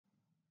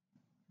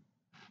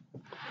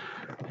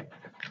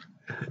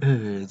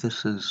Hey,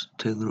 this is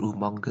Taylor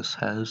Umongus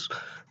has,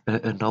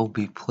 and I'll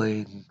be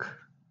playing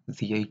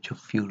the Age of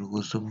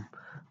Feudalism,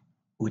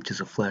 which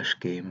is a flash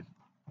game,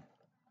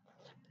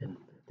 and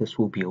this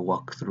will be a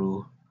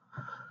walkthrough.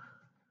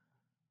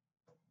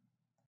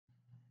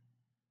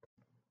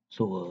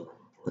 So,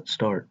 let's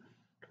start.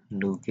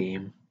 New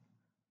game.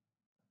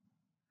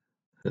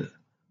 Uh,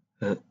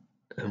 uh,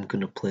 I'm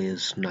gonna play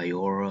as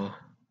Nyora,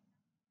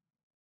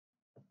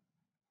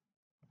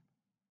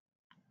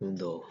 even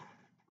though,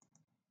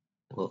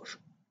 well,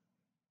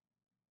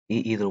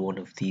 either one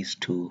of these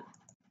two.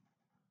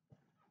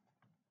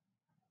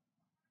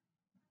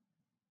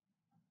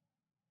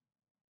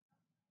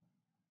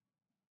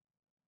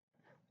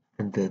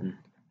 And then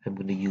I'm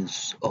gonna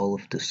use all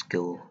of the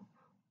skill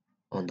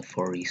on the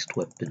Far East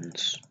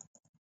weapons.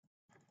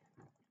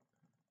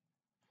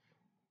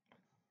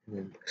 And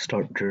then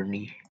start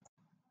journey.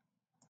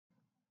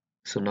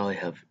 So now I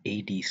have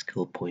 80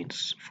 skill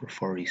points for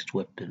Far East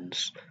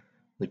weapons,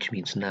 which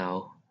means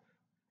now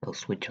I'll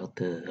switch out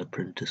the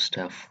apprentice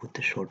staff with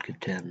the short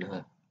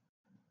katana.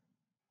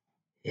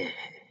 Yeah.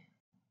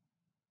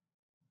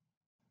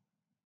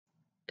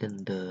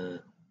 And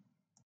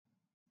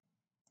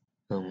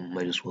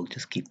might as well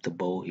just keep the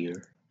bow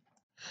here.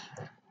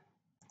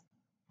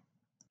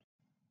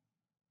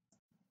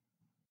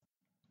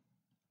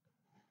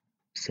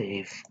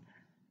 Save.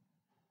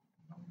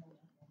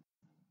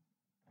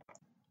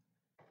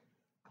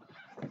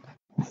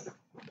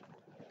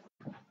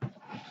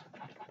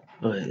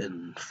 Alright,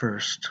 and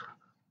first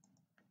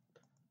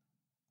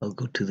I'll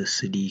go to the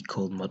city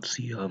called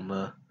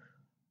Matsuyama.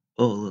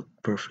 Oh look,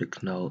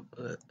 perfect, now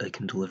I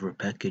can deliver a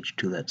package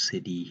to that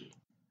city.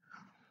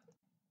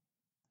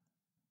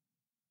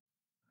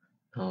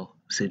 Oh,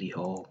 City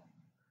Hall.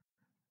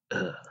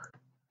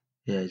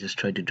 Yeah, I just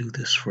tried to do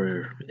this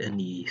for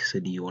any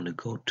city you want to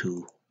go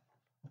to.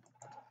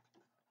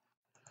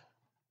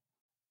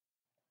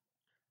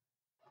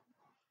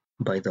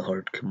 Buy the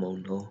hard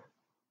kimono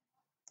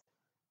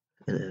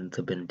and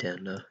the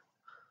bandana.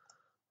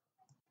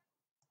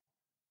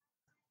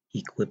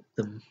 Equip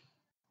them.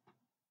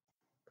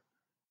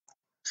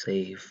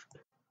 Save.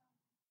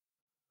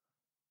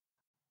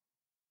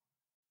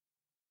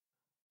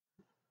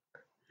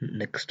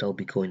 Next I'll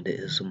be going to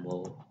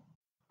Izumo.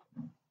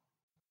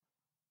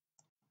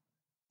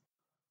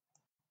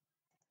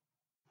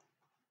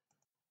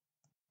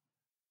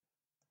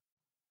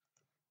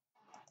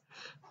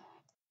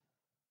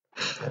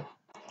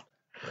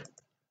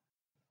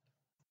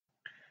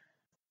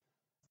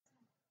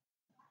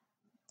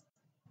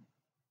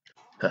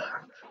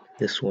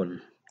 This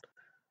one,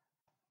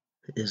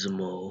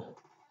 Izumo.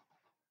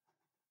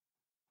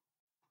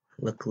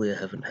 Luckily I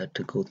haven't had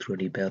to go through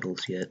any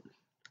battles yet.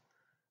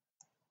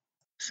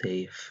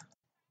 Save.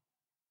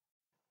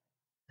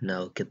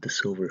 Now get the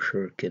silver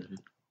shuriken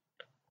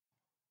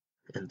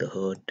and the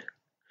hood.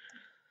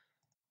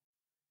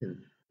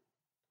 And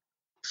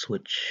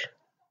switch.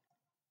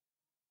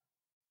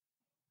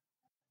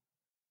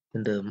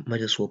 And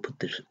might as well put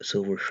the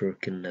silver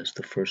shuriken as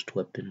the first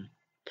weapon,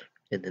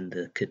 and then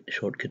the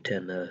short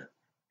katana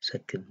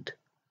second.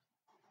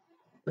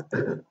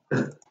 And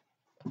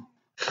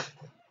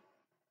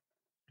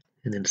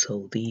then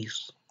sell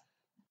these.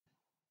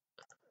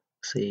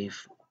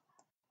 Save.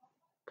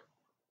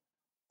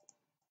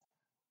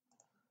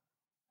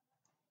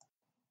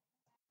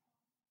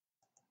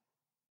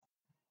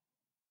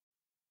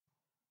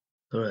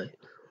 Alright,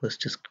 let's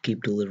just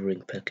keep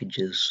delivering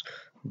packages,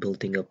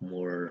 building up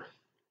more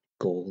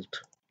gold.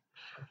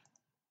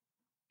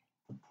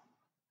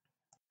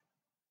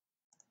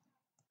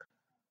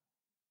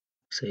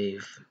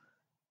 Save.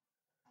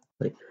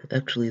 Wait,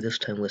 actually this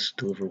time let's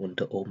deliver one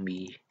to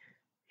Omi,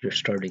 your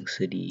starting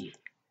city.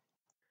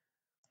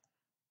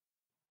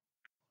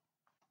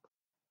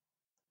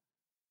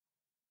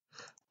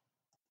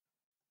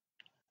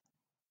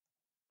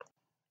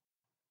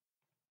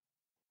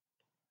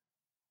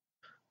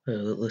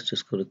 Let's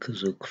just go to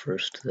Kazuk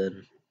first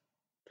then.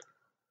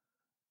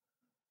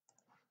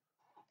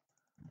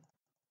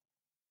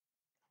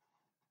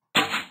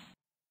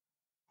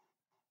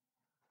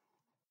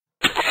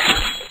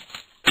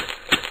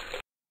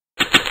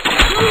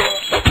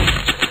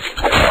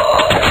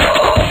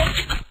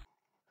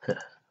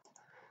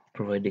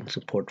 Providing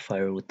support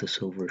fire with the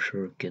silver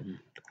shuriken.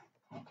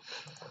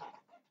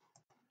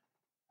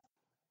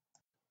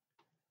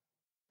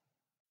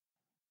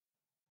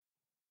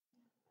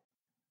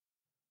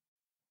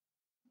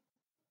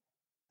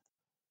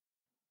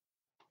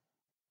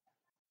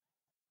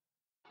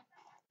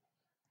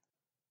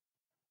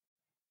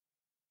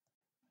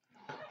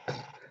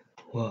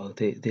 Wow,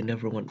 they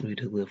never want me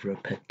to deliver a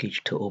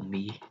package to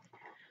Omi.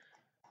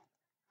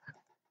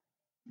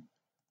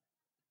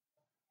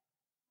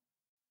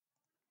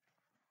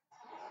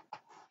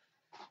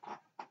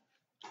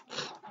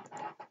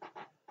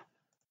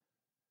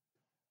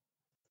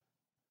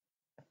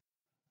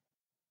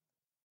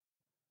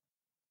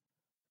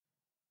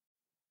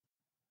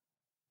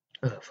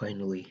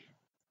 Finally.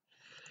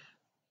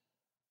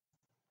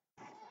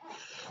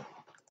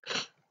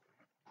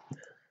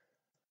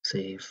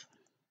 Save.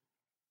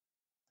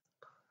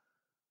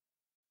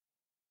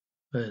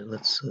 Alright,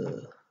 let's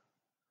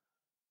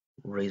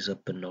raise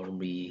up an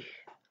army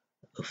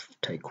of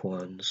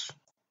Taekwons.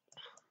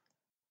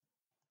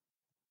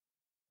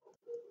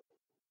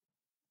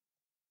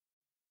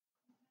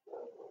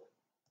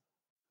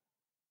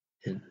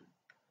 And,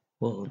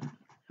 well,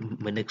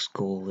 my next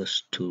goal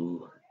is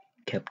to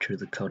capture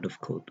the Count of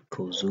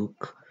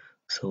Kozuk,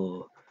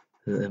 so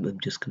I'm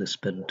just gonna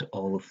spend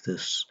all of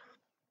this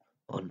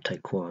on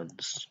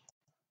Taekwons.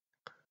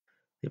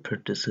 The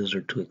apprentices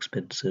are too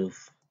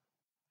expensive.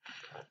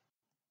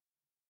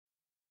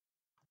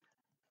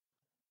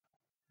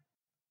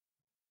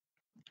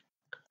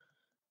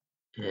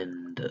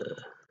 And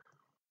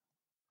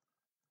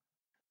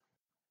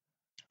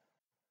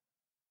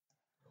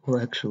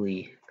well,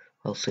 actually,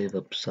 I'll save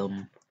up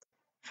some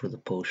for the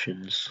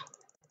potions,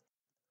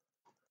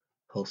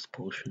 health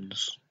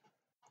potions.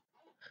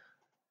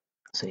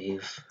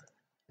 Save.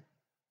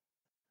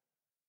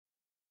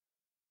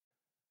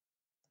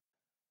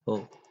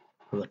 Oh,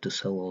 I got to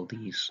sell all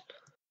these.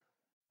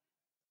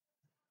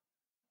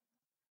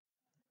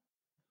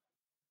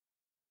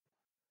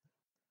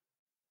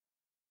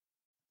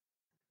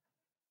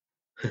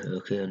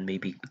 Okay, and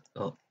maybe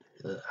oh,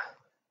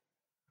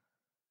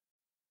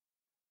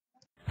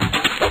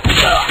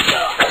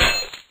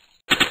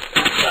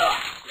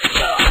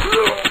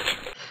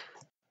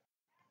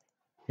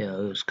 yeah,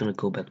 I was gonna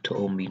go back to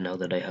Omi now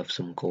that I have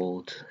some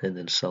gold, and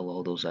then sell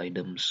all those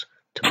items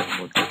to buy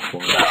more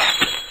Taekwons.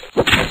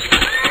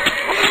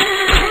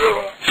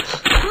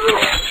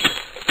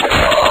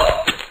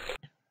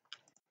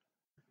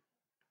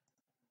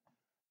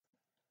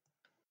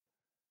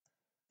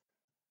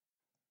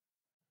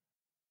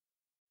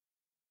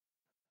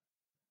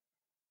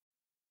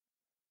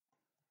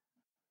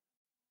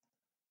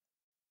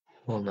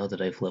 Well, now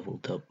that I've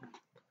leveled up,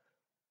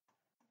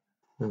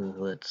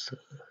 let's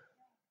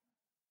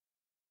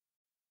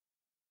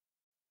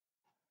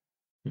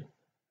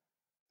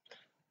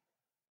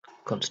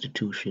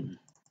Constitution,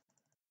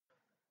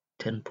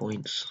 10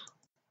 points,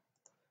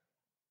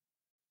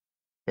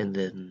 and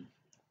then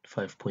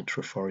 5 points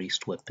for Far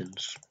East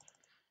weapons.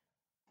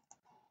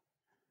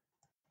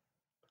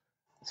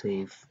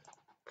 Save.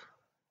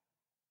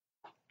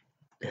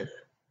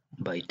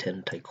 Buy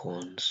 10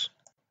 Taekwons.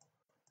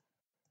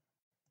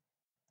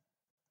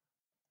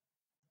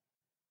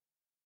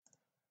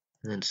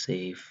 And then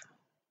save.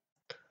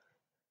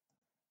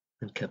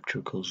 And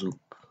capture Kozuk.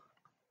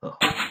 Oh.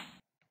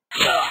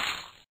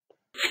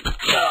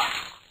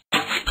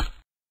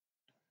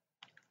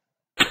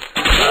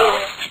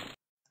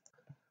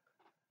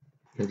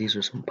 Yeah, these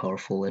are some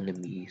powerful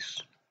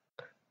enemies.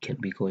 Can't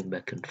be going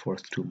back and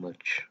forth too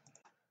much.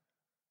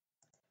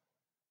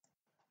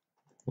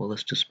 Well,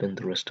 let's just spend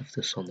the rest of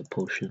this on the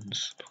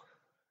potions.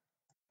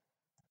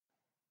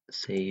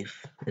 Save,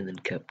 and then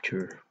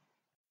capture.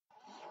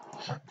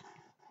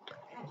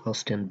 I'll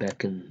stand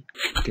back and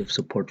give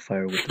support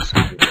fire with the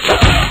silver.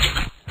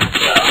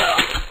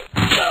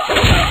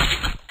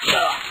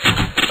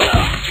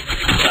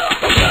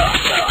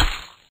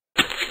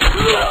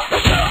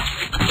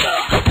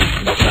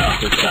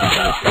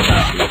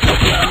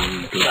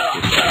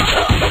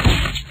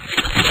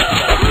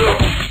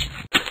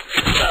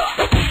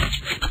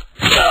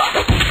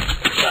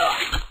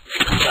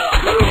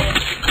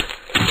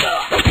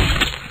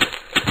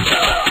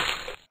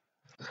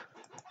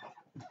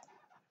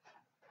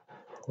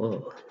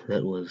 Whoa,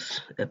 that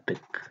was epic.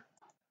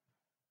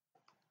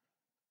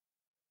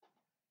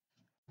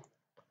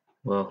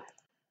 Well,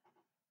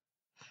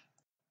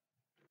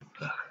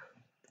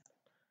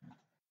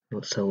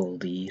 let's sell all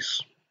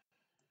these.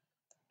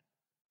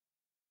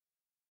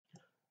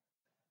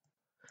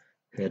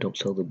 Hey, I don't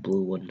sell the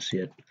blue ones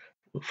yet.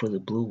 For the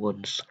blue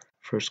ones,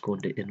 first go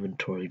into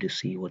inventory to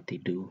see what they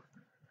do.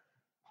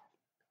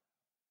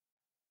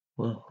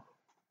 Well,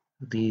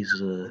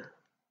 these,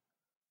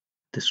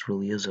 this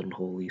really is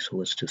unholy, so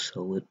let's just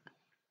sell it.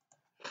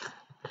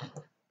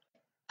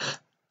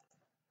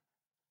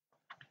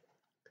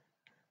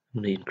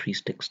 I'm gonna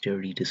increase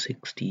dexterity to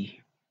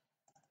 60.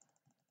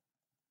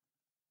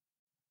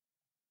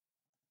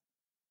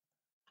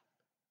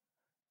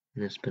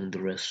 And then spend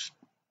the rest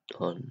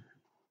on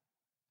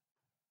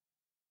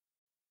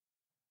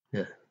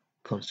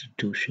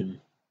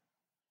Constitution.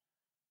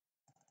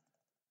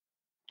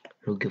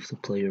 It'll give the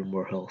player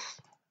more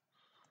health.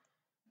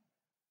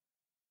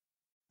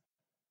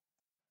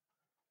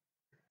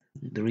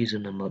 The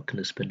reason I'm not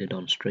gonna spend it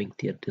on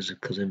strength yet is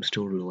because I'm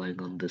still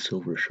relying on the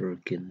silver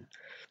shuriken,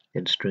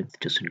 and strength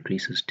just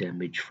increases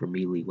damage for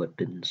melee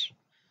weapons.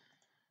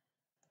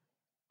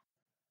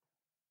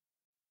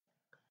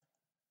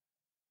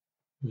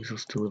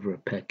 Let's deliver a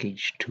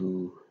package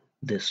to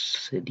this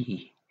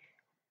city.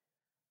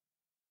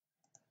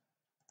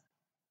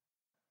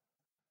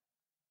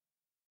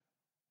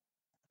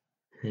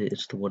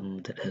 It's the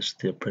one that has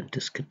the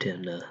apprentice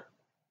katana.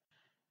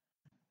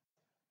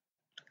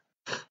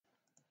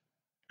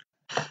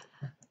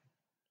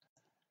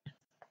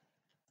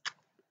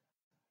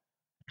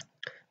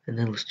 And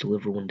then let's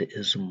deliver one to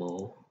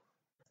Izumo.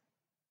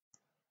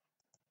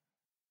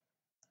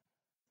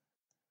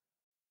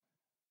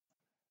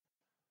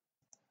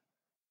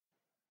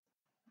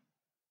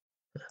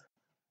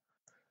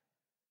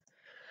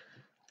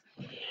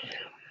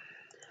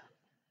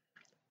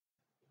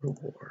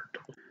 reward.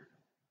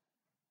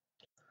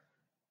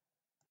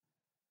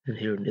 And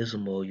here in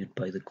Izumo, you'd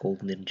buy the gold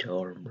ninja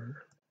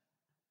armor.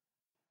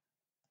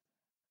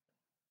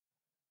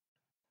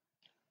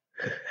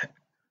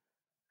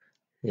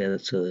 Yeah,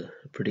 that's a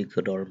pretty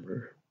good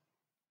armor.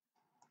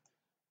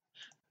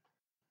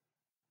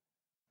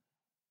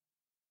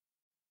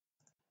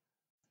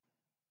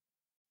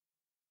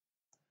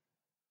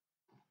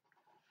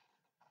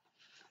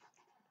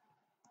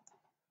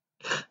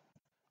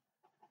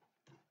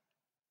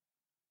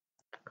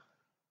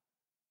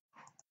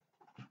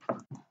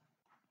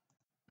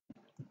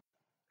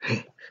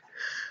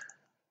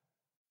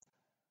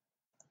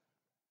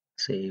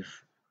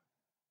 Save.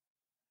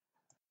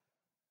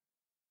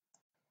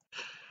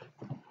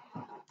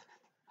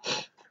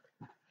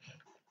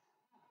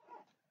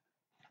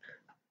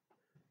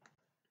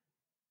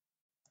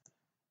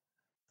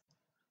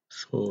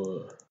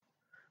 So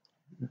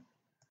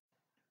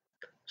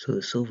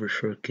the silver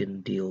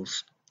shuriken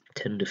deals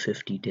 10 to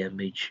 50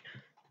 damage.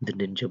 The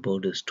ninja bow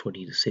does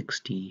 20 to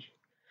 60.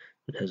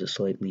 It has a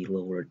slightly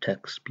lower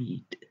attack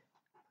speed.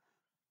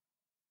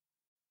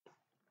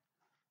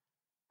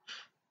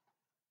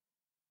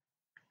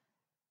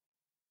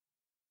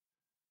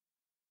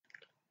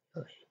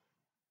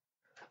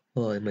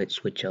 Well, I might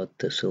switch out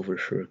the silver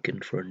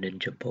shuriken for a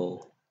ninja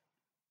bow.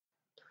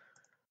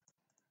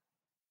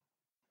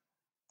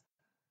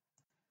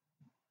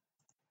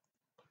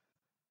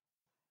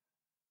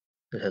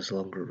 It has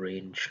longer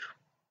range.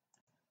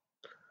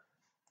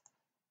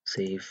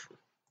 Save.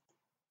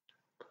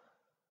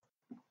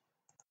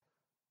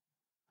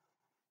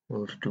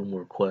 Well, let's do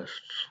more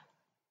quests.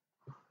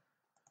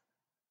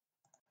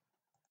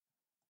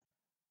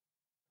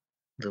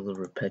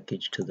 Deliver a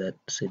package to that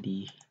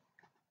city.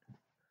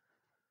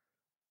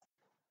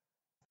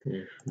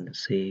 And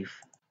save.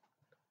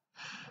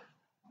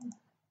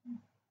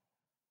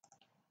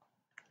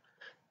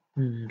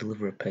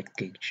 Deliver a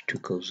package to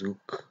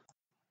Kozuke.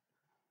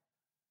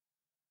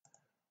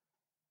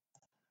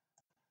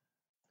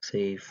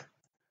 Save.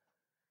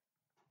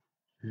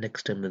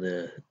 Next I'm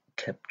gonna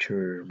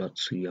capture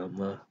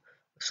Matsuyama,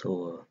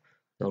 so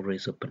I'll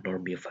raise up an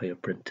army of high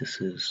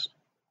apprentices.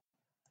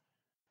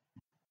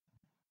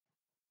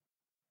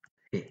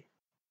 Okay.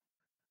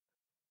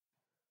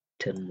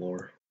 10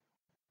 more.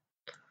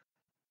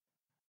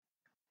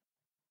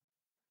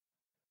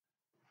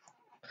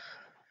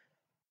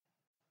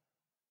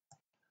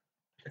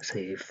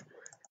 Save.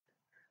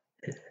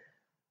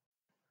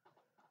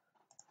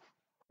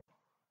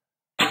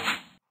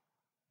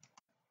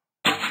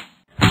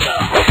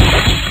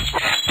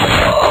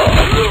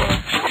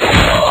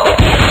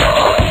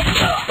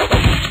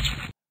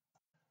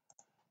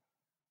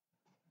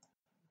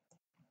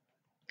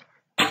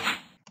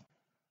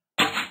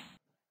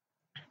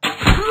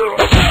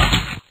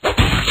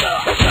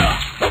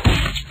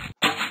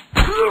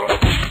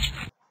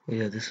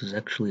 Yeah, this is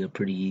actually a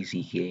pretty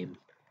easy game.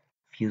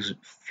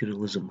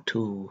 Feudalism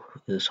 2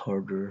 is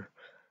harder,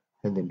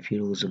 and then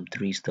Feudalism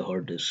 3 is the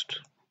hardest.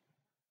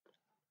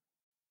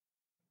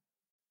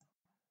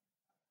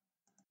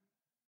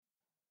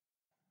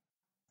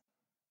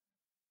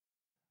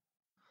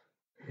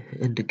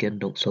 And again,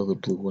 don't sell the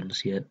blue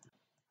ones yet.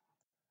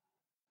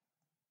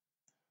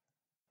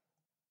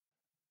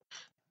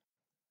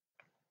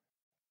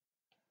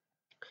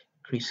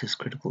 Increases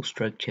critical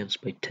strike chance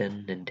by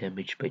 10 and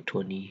damage by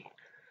 20.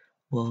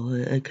 Well,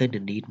 I kinda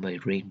need my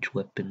range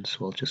weapon,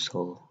 so I'll just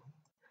sell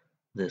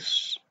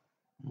this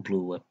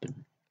blue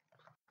weapon.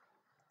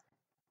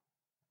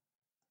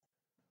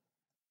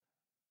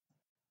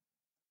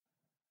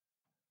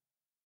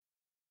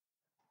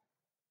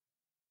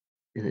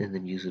 And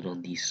then use it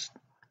on these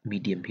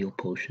medium heal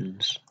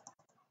potions.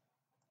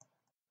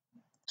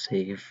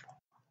 Save.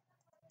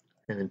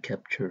 And then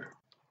capture.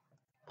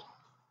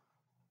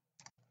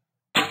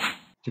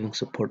 Giving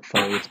support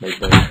fire with my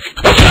bow.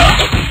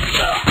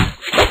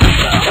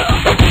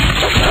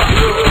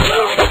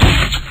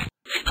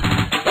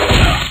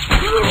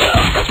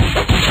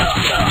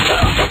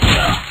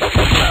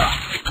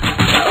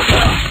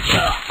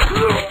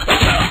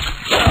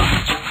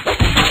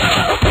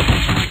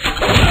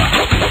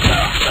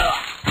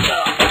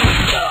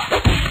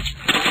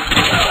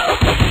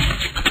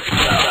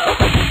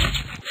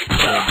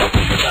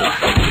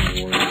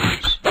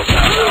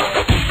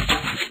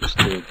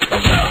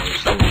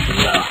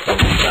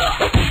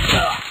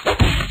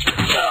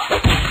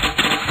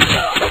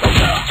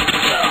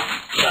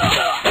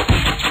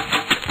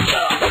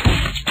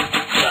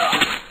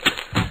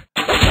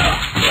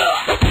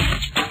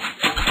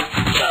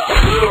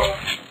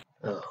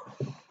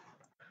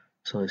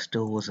 So I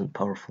still wasn't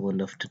powerful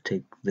enough to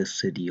take this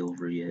city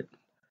over yet.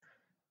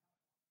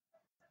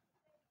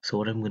 So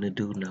what I'm gonna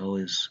do now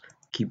is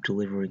keep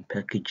delivering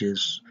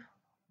packages,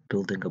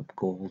 building up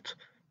gold,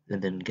 and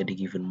then getting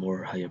even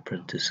more high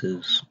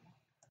apprentices.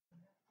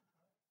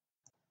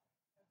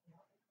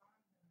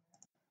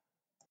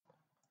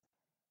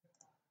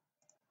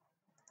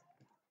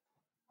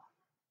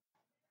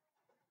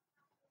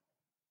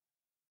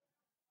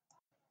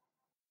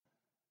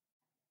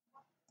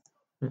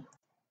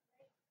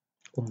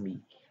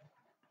 me.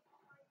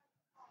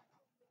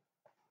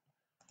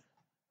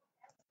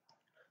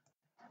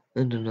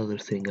 And another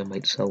thing, I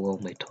might sell all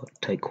my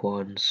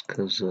taekwons,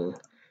 cause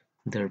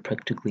they're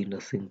practically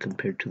nothing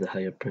compared to the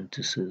high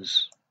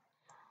apprentices.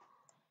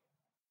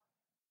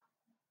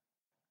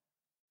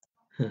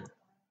 Huh.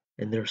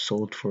 And they're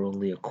sold for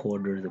only a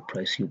quarter the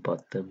price you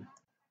bought them.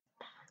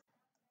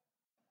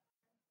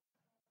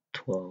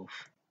 12.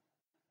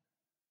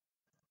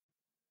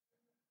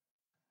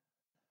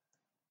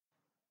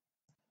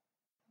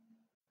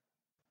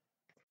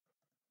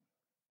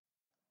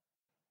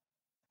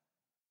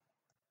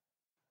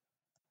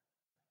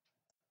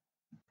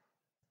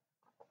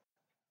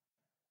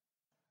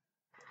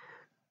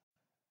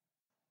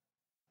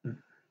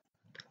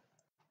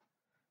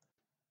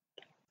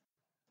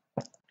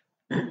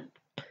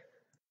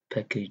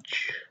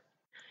 Package.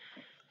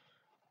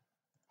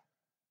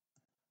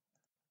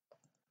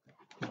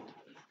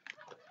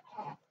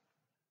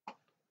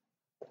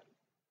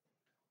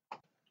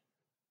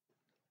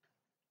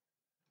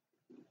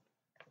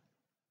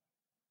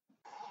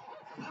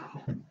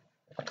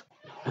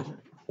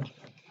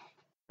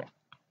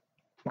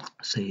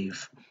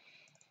 Save.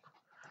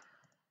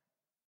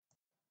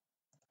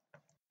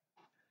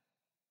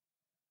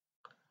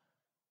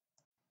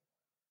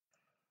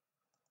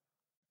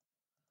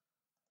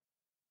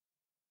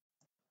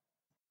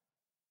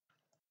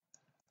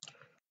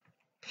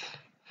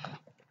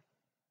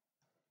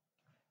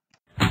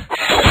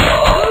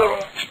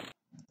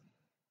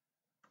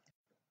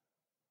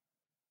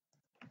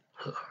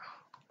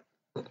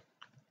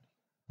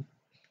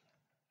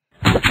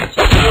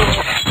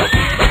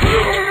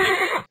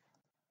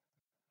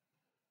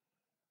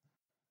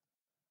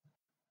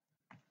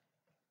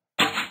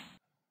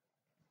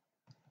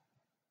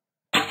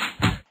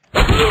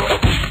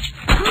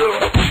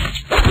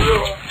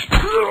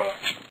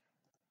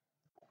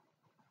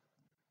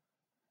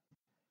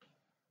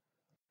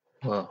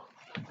 Wow,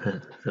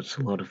 that's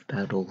a lot of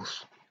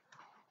battles.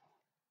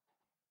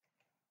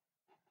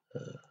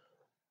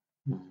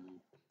 Hmm.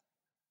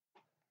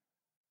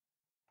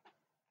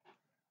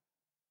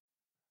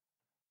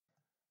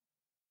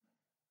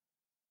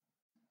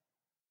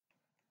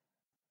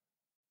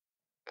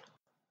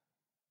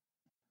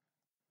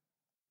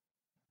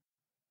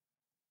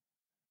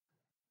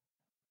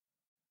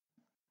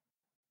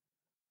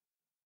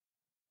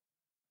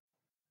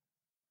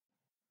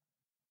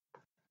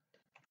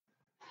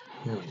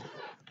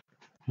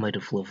 Might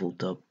have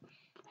leveled up.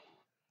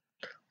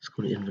 Let's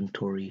go to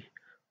inventory.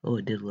 Oh,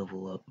 I did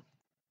level up.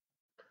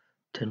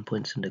 10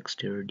 points in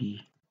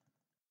dexterity.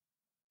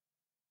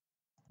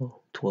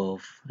 Oh,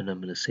 12. And I'm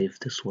gonna save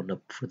this one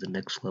up for the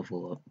next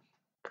level up.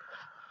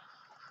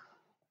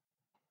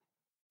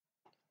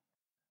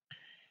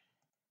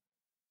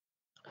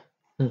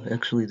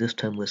 Actually, this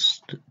time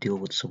let's deal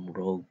with some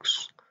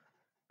rogues,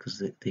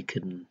 because they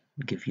can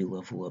give you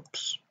level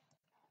ups.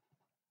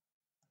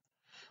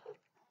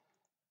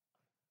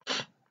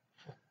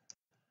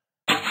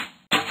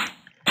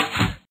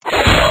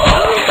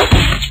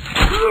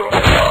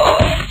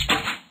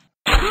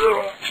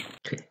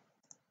 Okay.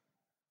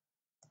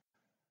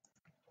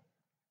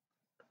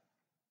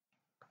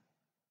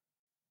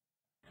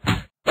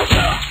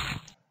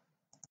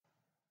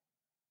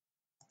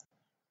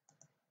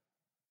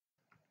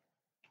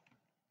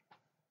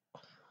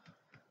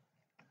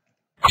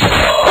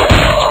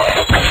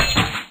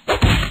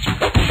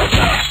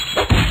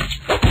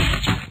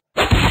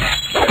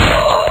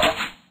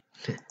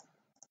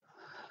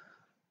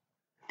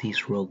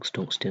 These rogues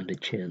don't stand a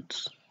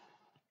chance.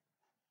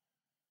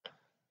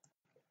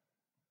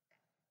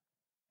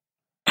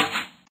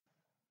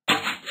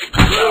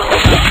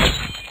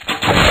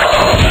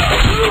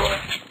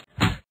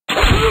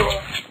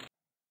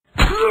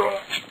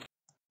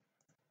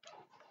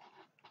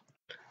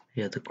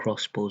 Yeah, the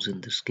crossbows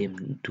in this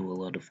game do a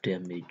lot of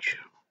damage.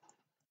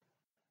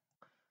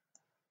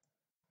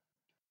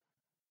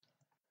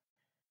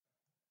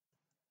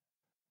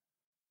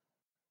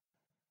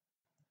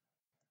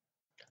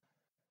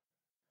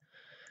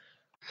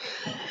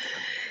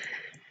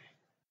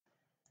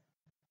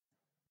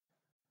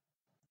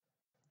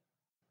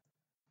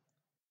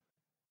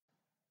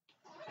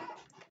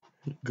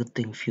 Good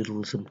thing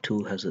Feudalism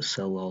 2 has a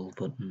sell all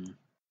button,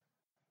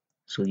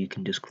 so you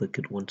can just click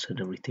it once and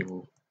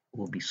everything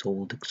will be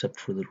sold except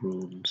for the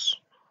runes.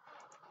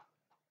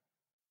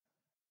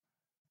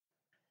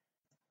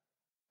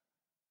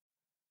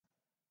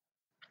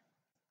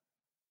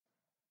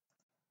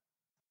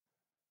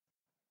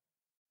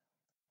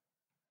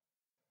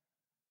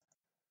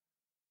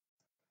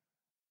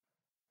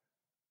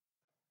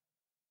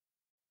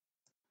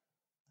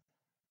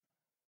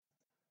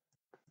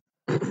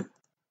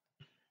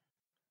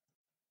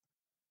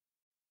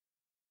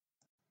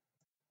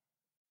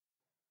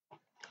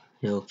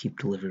 Yeah, I'll keep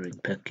delivering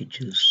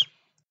packages.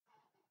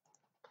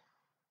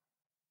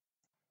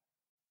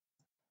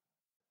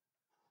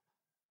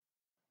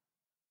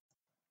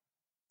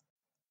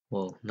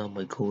 Well, now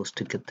my goal is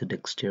to get the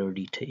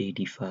dexterity to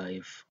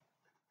 85.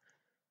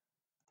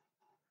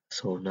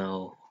 So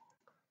now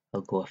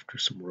I'll go after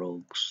some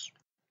rogues.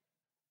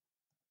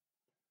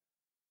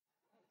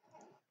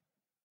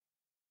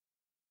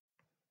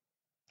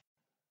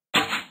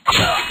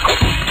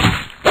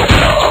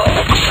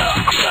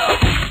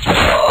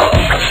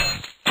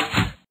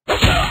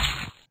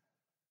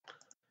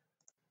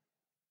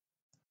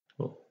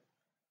 Oh,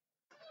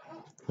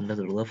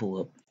 another level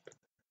up.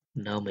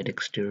 Now my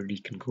dexterity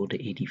can go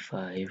to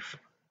 85.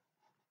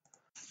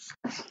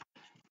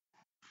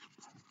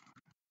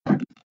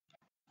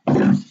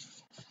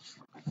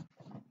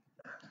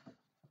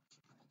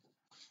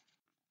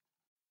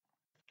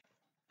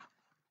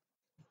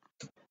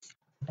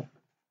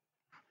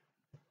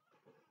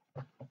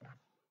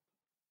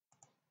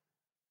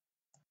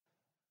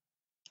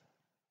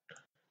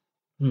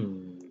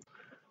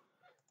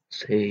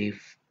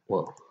 Save,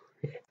 well,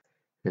 yeah,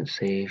 and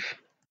save,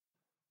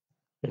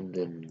 and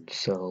then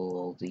sell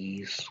all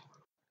these.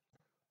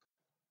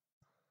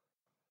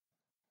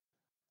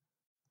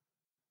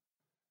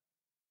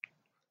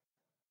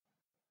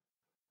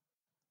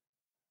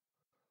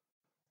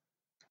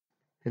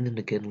 And then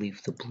again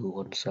leave the blue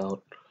ones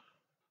out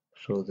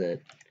so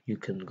that you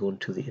can go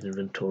into the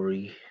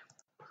inventory.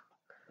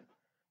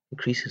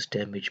 Increases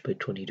damage by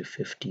 20 to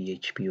 50,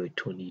 HP by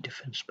 20,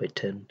 defense by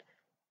 10,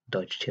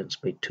 dodge chance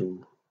by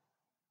 2.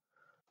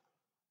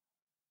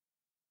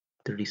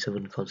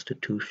 37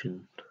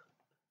 constitution.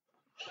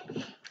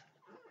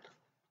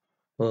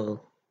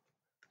 Well,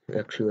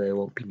 actually I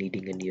won't be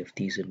needing any of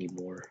these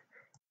anymore.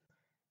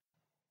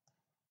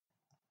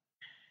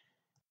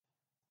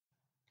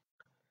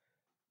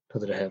 Now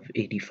that I have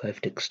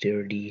 85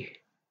 dexterity,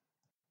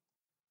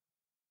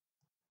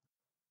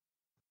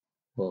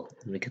 well,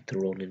 I'm gonna get the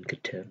Ronin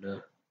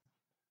katana.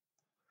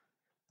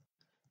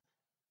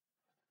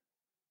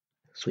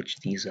 Switch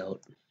these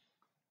out.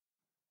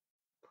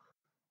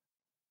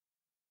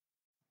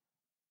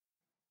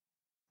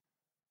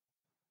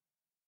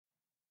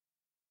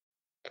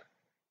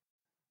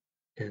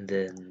 And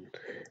then,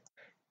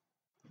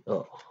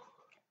 oh.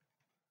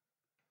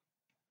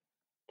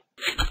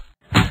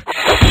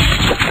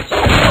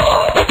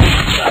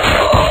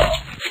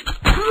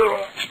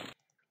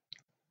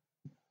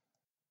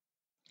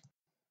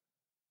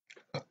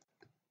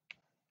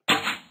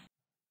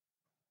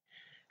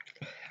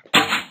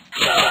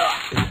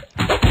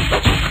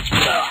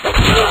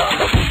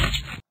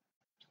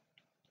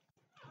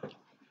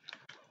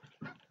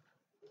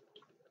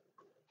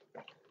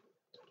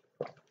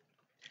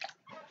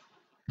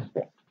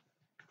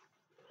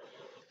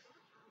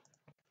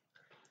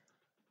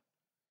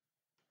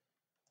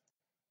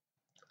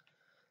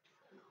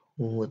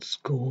 Let's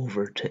go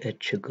over to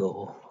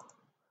Echigo.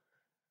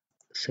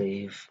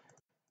 Save.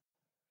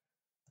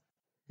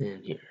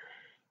 And here.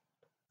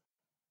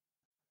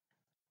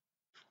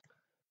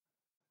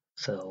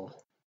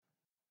 Sell.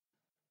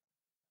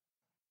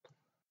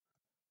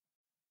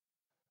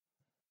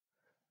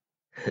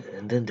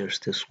 And then there's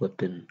this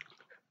weapon,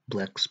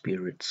 Black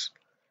Spirits.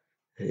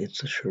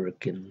 It's a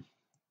shuriken.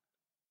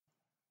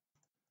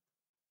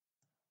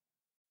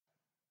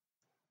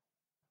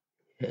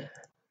 Yeah.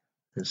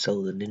 And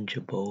sell the ninja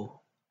bow.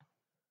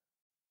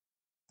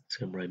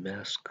 Samurai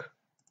mask.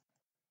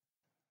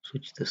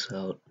 Switch this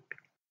out.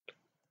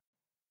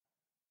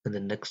 And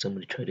then next I'm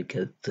going to try to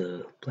get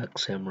the black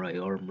samurai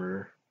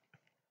armor.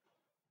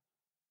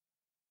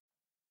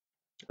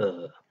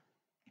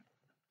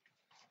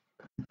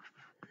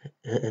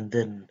 And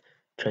then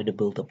try to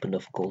build up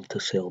enough gold to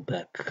sail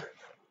back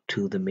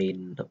to the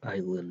main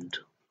island.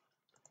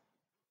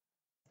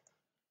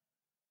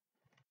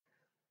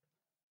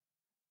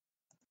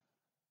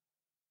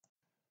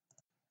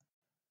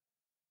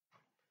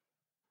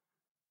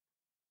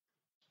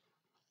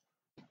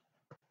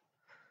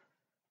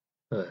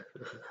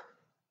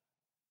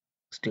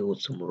 Deal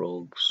with some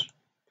rogues.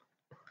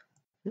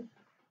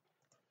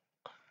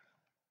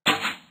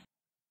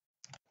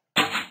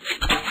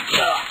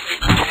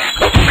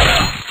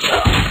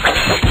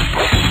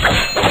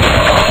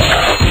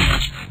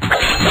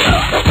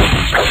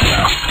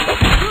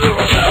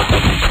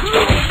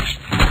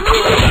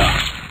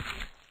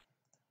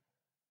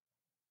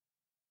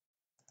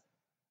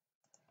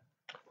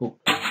 Oh.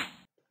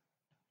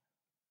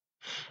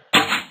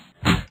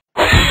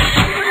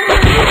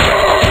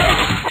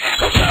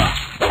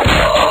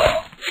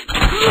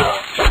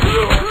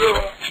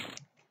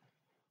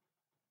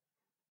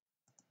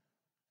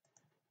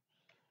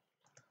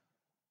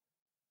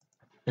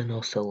 And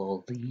I'll sell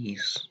all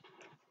these.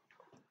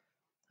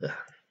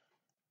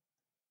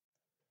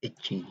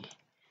 Itchy.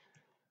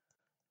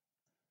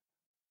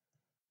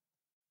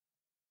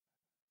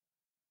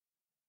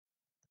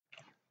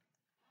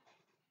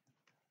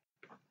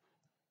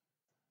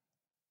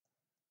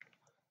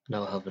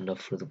 Now I have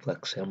enough for the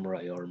black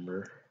samurai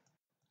armor.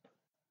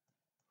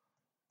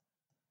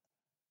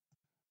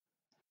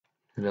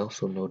 And I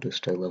also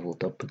noticed I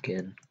leveled up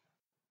again.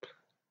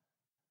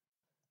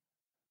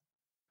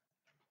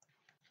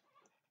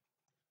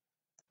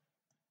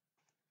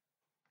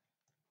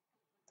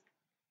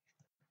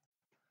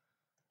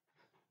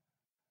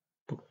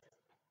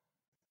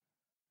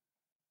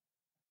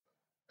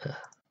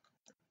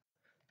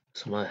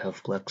 So now I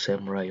have black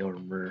samurai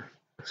armor,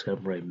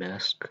 samurai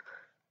mask,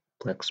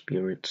 black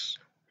spirits,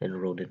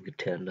 and Ronin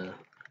katana.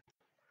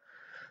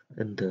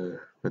 And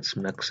let's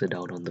max it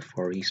out on the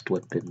Far East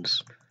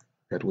weapons.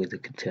 That way the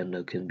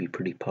katana can be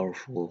pretty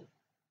powerful.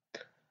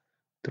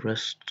 The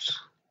rest,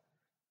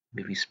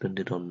 maybe spend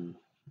it on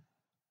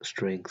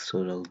strength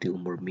so it'll deal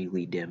more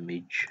melee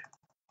damage.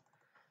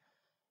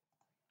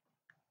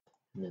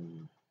 And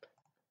then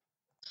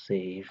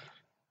save.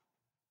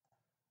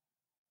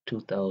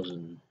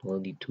 2,000. I'll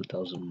need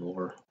 2,000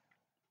 more.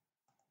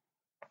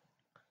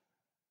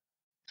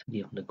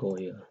 City of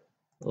Nagoya.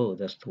 Oh,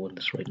 that's the one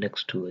that's right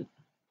next to it.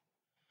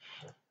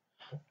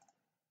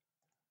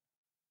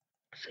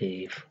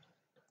 Save.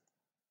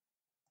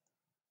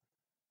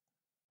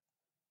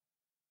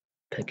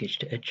 Package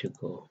to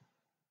Echigo.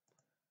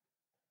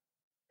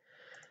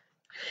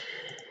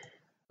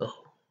 Oh.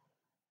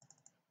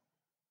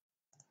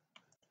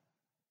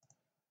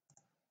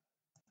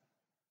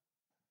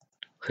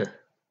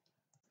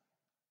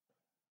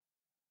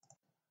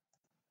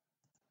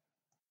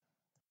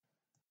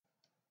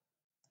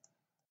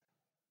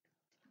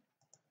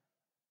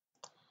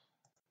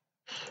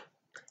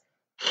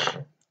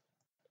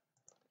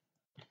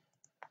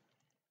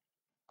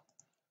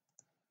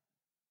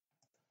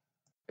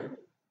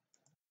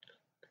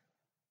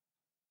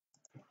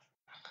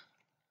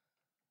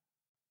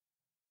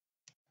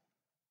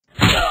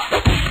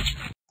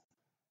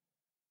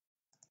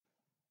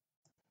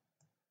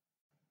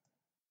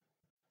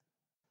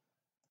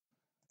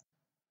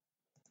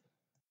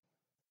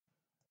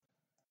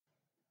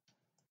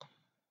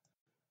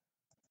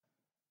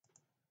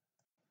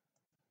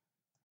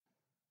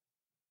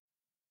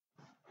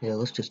 Yeah,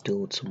 let's just deal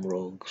with some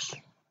rogues.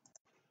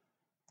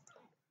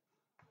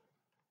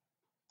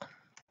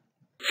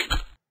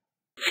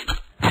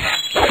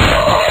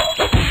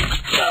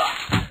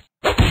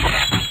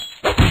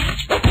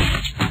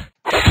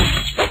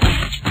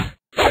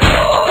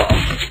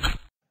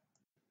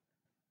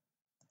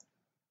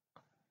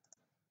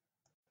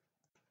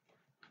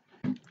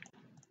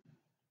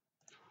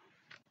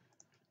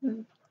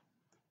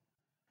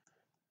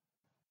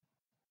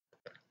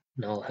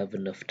 Now I'll have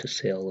enough to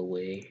sail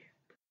away.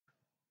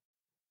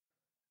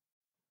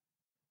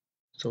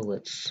 So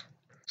let's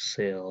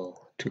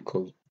sail to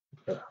Kozuke.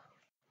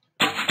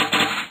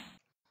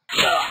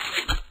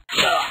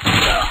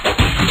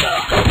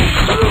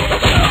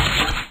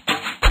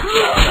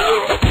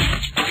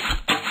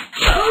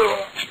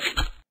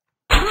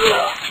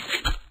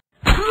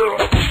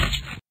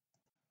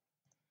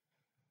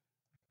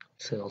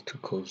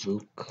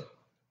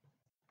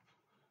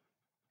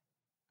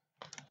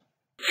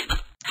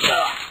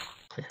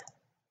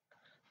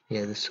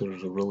 Yeah, this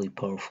was a really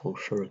powerful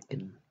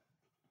shuriken.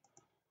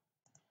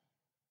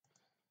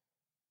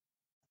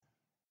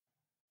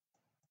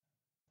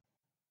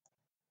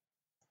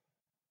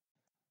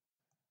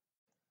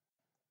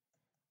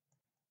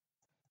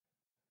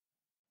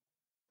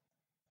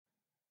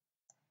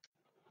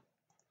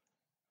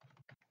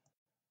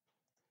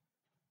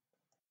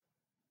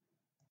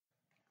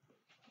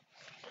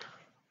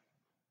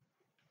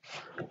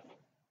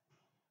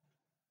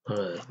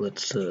 Alright,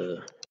 let's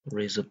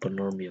raise up an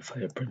army of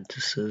high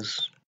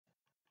apprentices.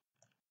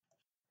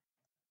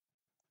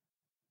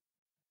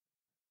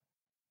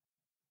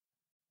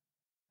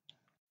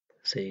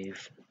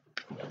 Save.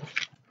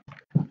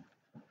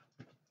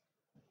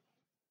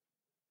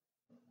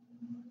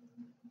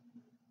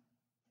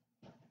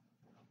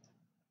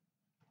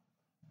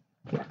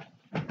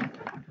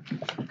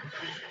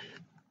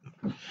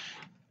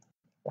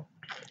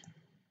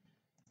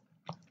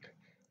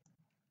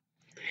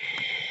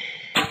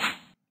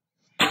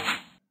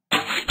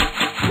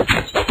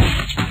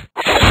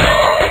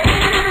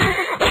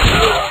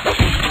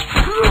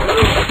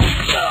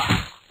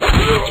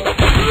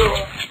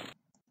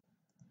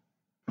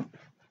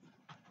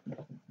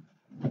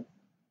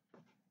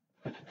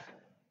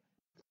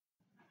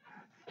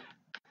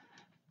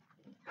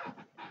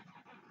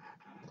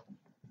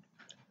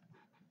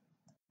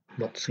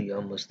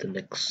 Matsuyama's the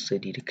next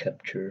city to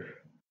capture.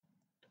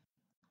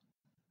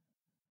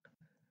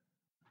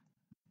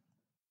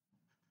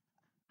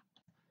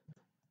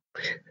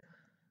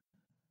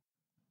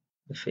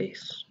 The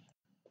face.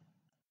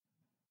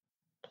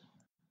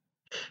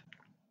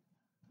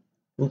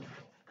 Ooh.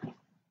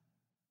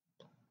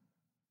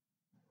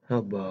 How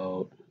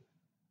about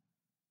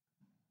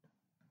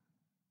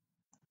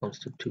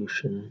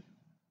Constitution,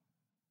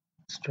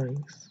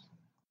 Strength?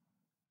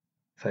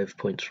 5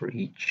 points for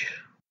each.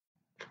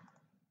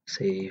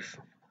 Save.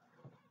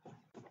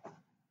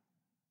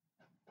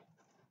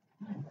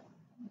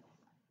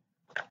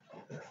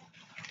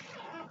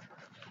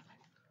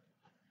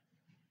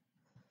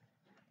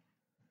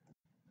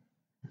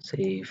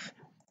 Save.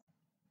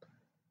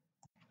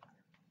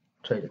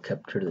 Try to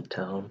capture the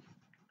town.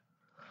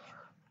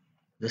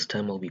 This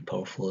time I'll be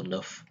powerful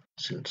enough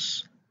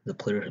since the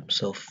player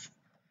himself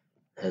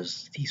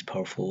has these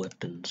powerful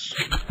weapons.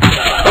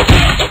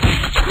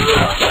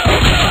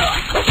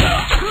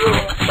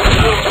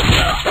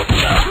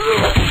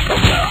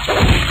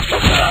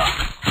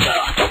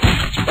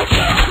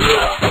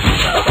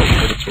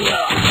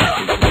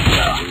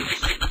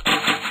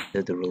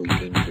 They're the really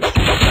dangerous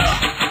ones.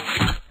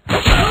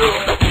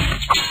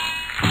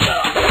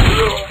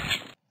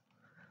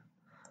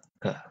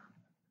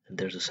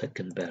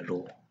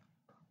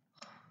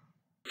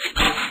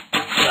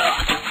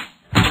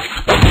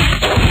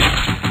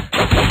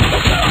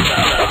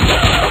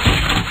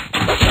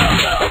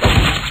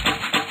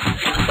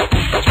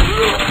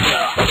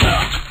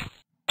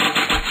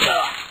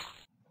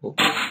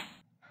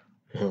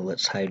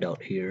 hide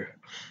out here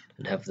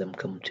and have them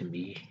come to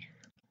me.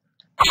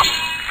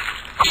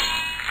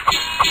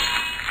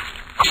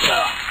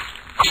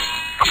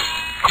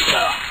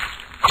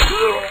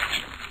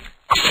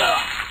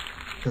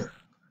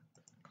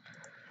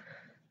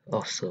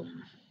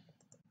 Awesome.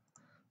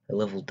 I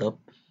leveled up.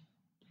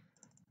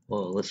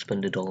 Well, let's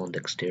spend it all on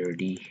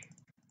dexterity.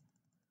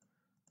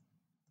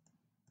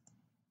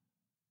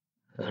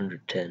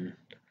 110.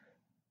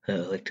 I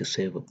like to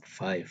save up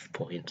 5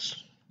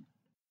 points.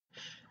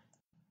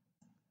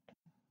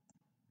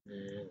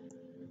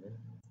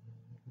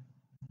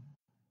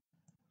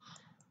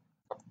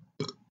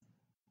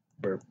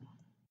 Burp.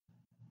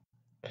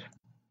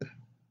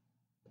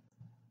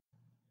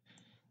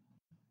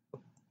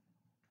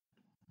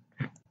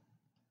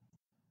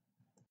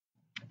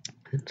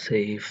 And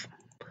save.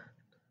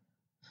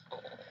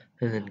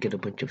 And then get a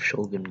bunch of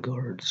Shogun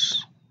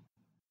guards.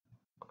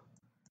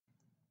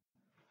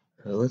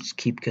 Let's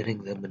keep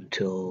getting them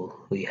until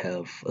we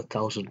have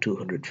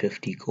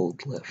 1,250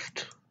 gold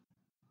left.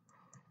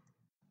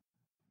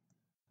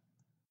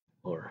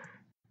 Or,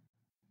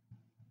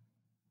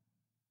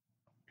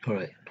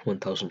 alright,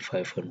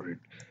 1,500.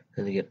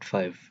 And they get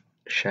 5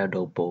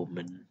 shadow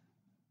bowmen.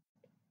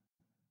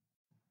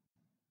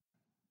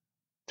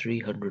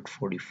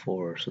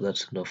 344, so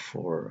that's enough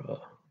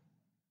for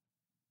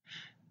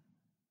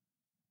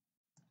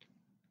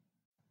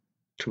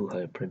 2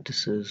 high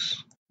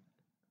apprentices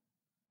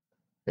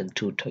and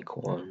 2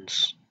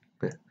 taekwons.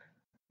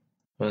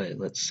 Alright,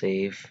 let's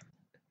save,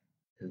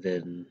 and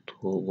then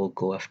we'll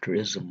go after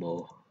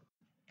Izumo.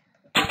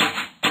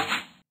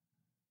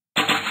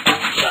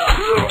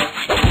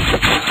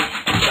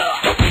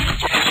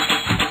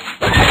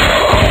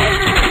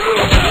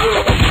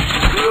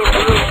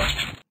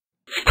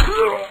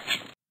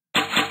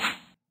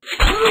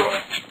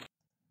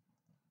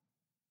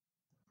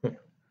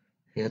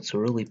 Yeah, it's a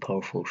really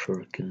powerful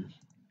shuriken.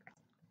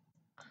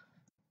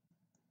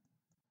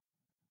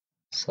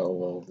 Sell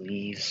all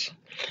these.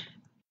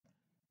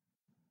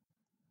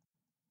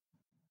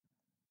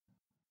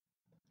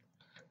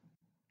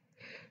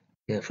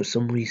 Yeah, for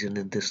some reason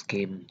in this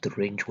game, the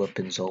ranged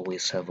weapons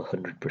always have a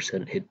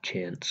 100% hit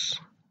chance,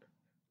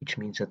 which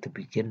means at the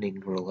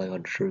beginning rely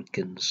on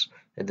shurikens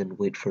and then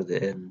wait for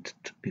the end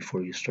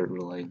before you start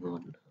relying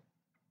on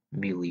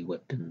melee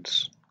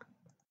weapons.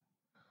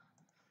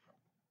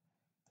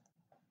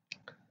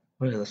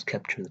 Alright, let's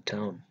capture the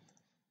town.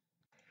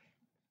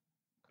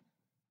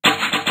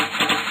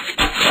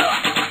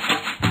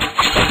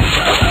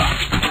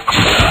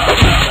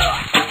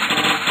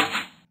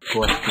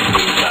 Go after the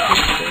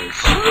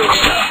weapons,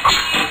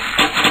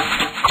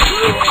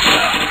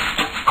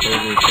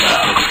 Early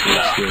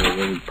constructors here are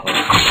really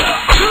powerful.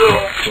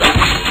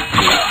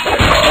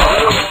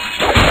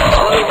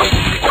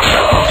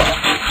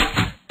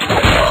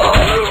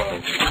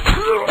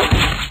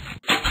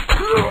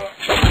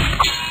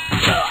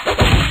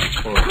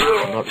 Well,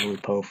 I'm not really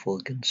powerful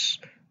against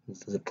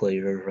the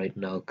player right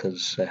now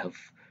because I have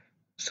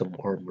some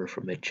armor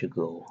from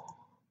Ichigo.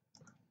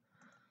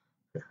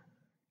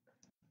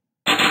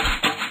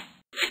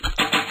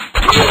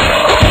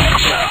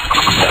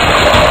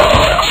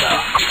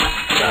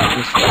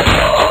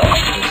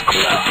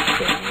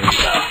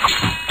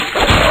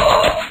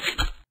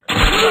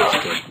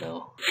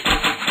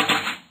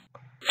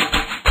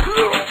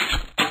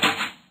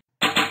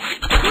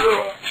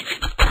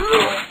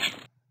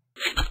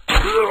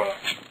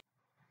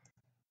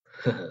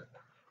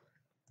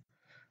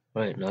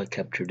 Right, now I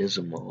captured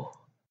Izumo.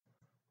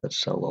 Let's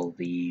sell all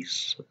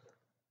these.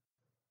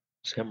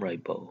 Samurai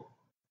bow.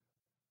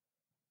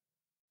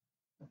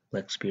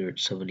 Black Spirit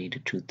 70 to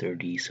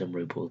 230,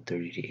 Samurai bow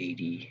 30 to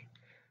 80.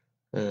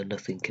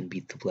 Nothing can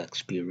beat the Black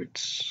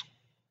Spirits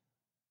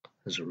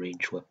as a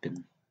ranged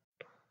weapon.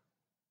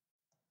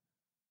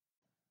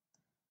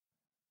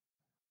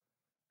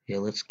 Yeah,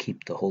 let's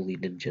keep the Holy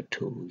Ninja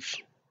Toes.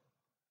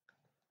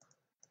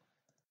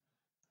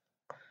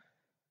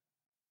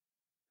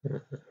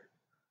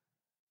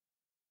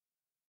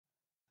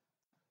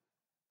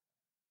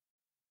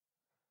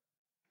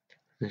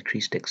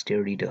 Increase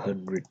dexterity to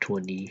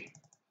 120.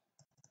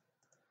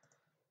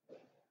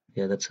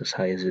 Yeah, that's as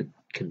high as it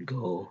can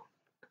go.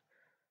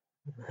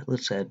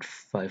 Let's add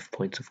 5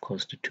 points of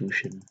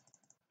constitution,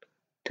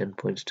 10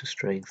 points to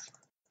strength.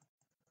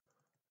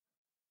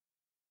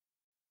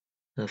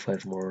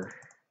 5 more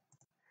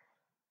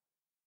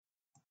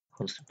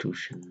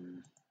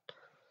constitution,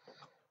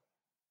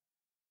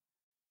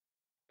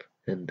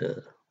 and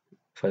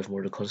 5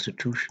 more to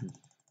constitution.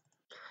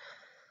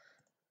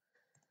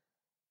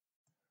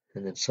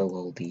 And then sell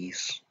all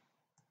these.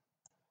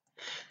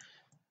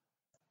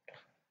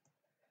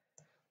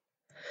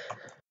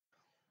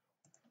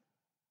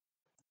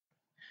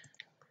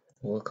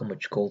 Look how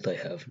much gold I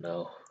have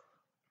now.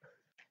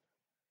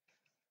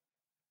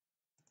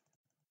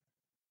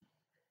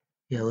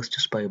 Yeah, let's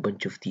just buy a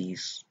bunch of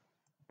these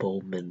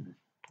bowmen.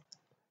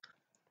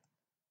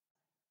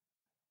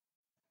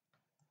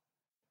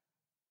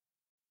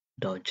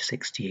 Dodge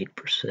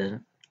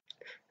 68%,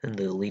 and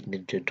the elite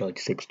ninja dodge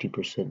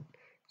 60%.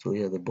 So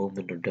yeah, the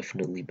bowmen are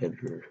definitely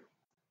better.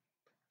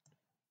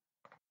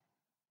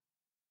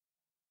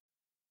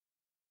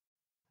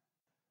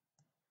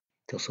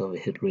 They also have a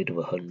hit rate of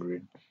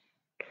 100.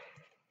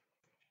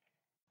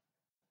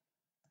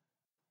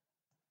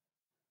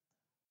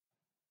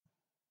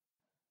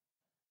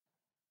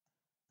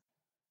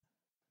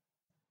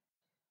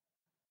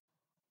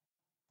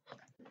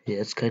 Yeah,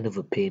 it's kind of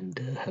a pain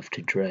to have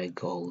to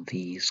drag all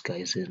these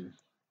guys in.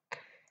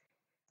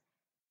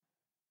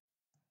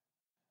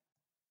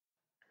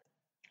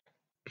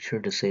 Be sure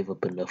to save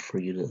up enough for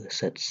you to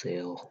set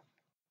sail.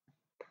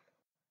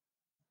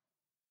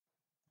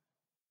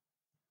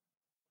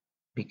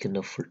 Make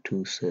enough for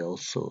 2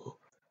 sails, so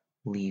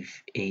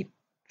leave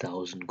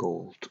 8,000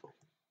 gold.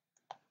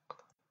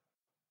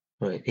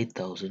 Right,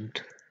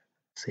 8,000.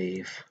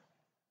 Save.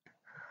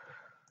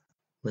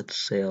 Let's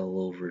sail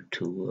over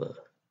to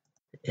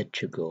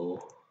Echigo.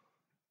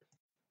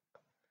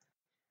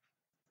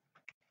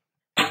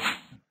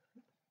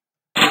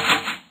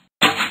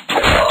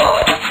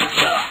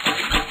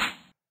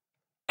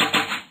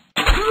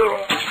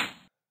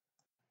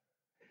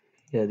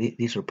 Yeah,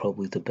 these are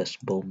probably the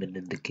best bowmen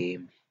in the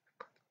game.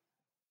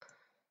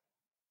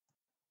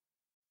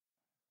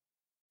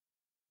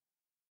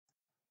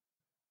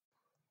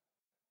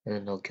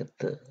 And I'll get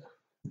the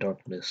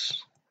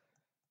darkness.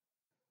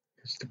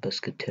 It's the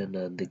best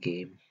katana in the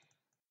game.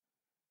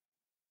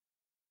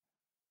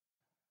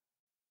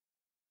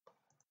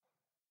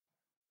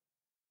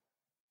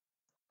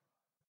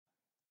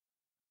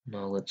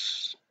 Now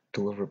let's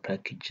deliver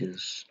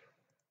packages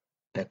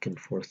back and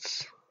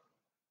forth.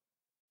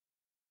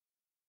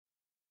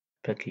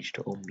 Package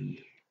to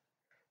Omi.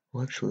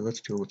 Well, actually, let's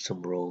deal with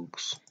some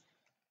rogues.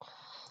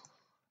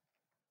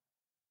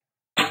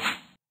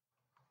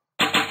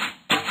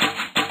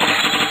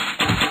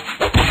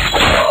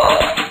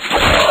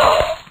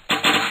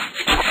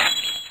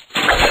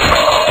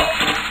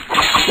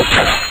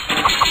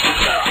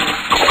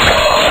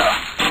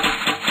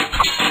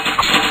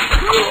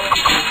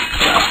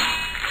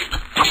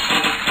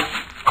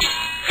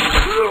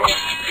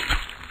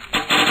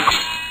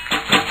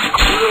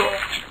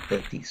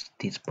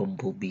 These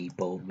bumblebee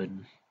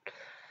bowmen.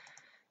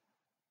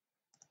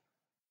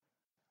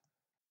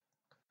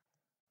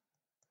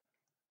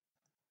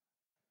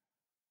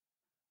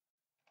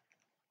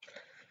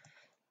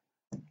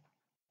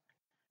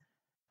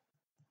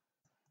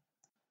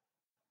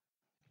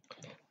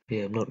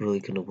 Yeah, I'm not really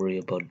gonna worry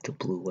about the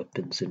blue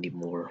weapons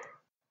anymore.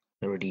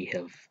 I already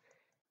have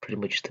pretty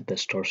much the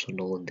best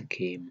arsenal in the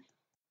game.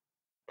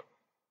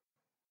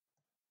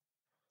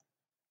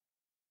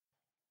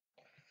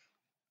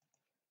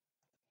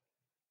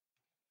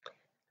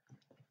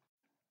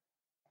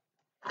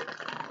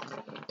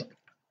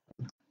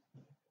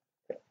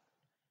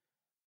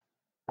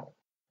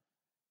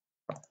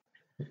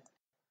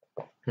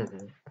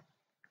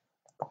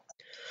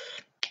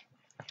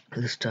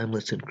 This time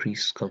let's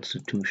increase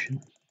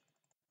constitution.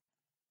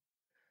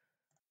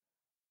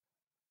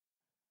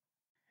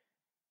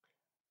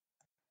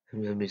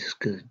 I'm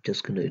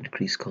just gonna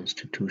increase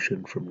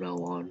constitution from now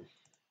on.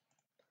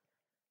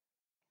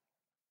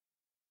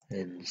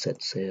 And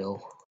set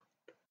sail.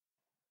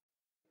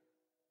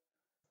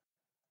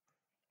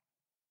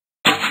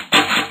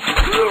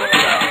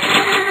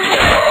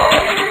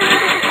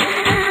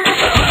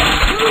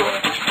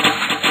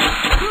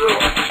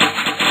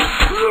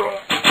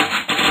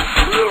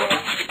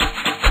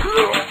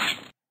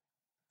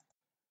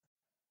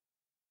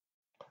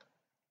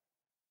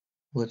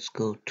 Let's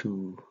go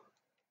to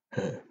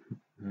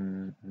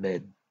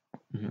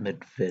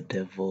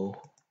Medvedevo.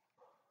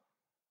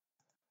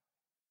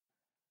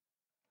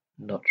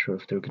 Not sure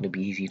if they're gonna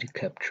be easy to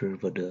capture,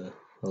 but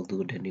I'll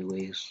do it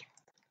anyways.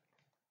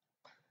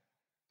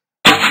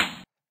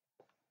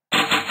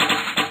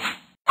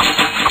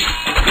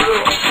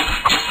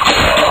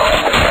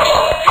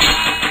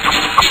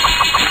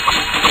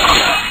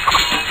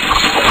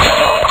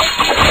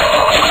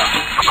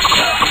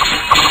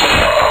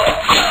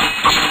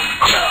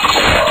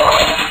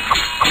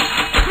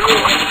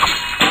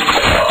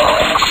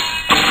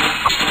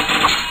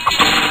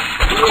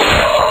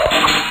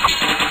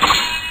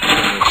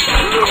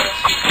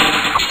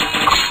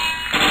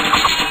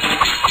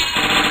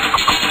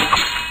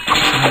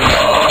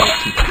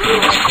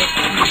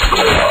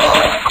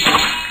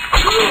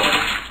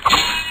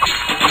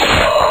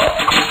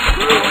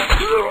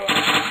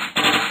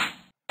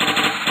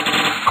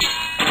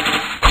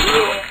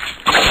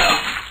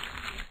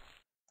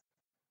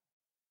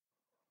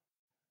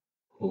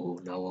 Oh,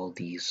 now all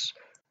these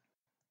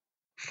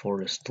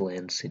forest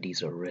land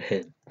cities are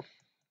red.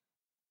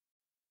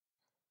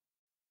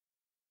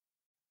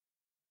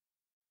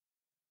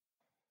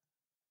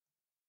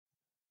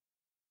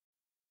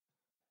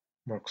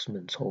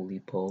 Marksman's holy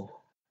bow.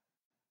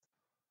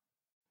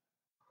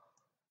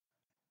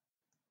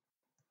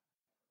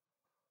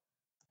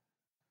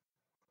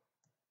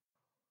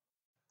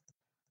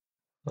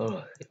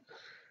 Alright.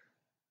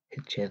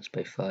 Hit chance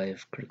by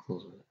 5,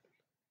 critical.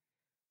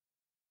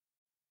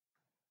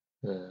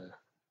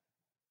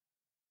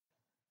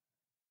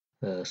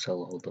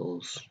 Sell all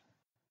those.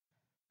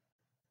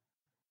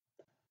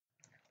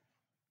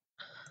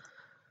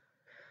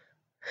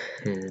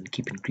 And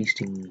keep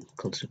increasing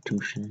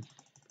constitution.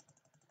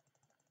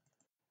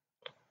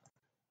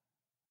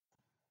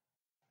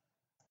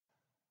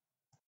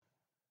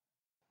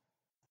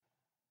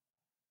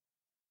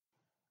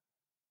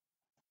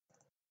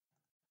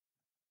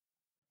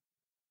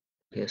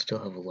 Okay, I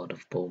still have a lot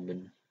of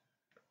bowmen.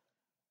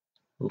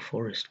 Oh,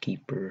 forest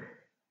keeper.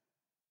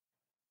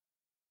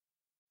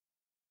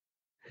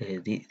 Hey,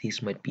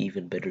 these might be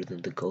even better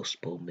than the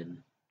ghost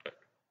bowmen.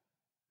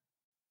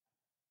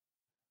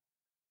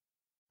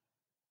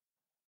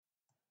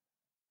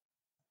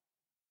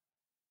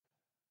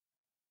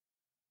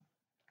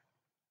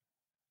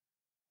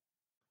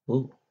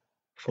 Oh,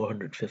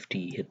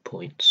 450 hit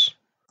points.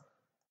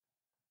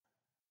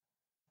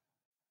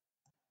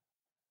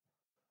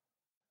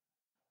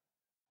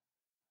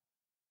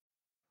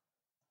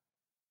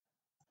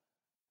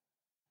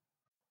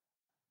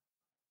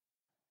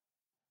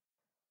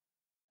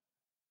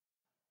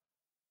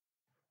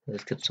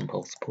 Let's get some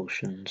health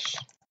potions.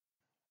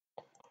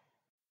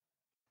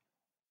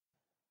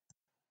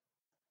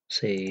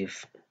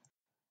 Save.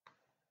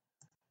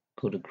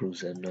 Go to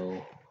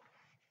Gruzeno.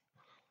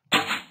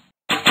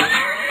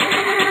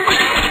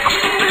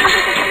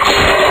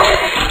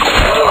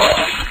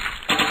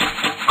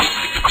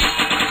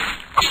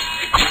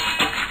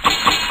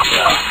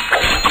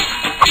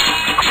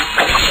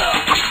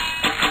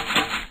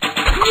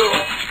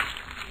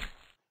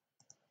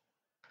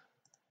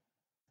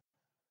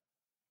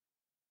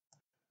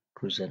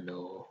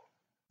 Gruzeno.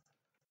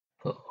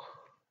 Oh.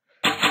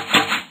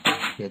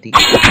 Yeah, these.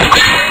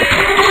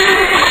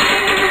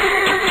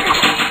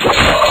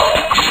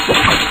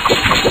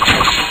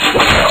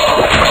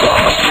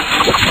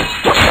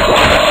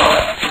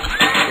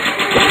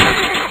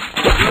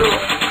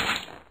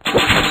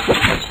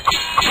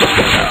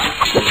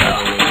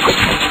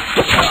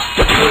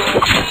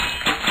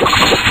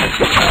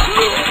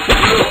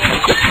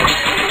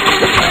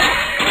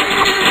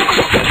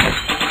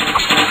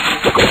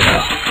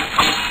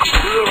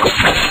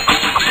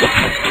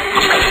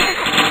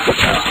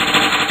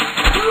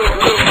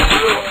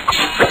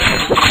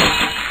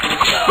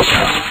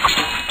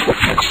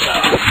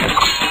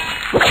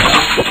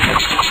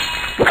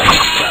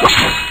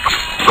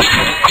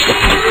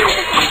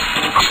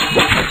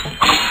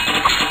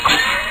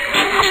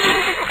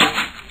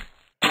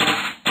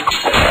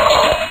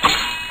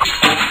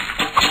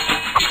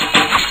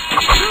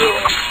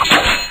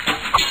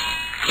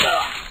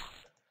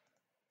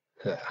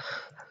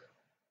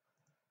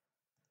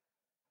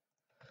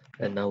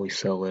 And now we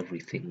sell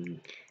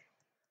everything.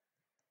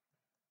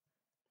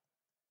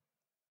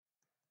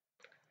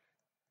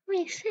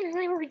 We sell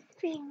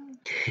everything.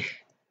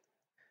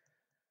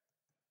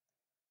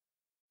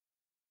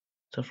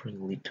 Suffering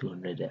elite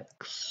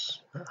 200x.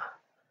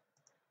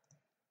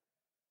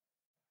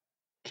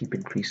 Keep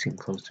increasing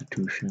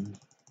constitution.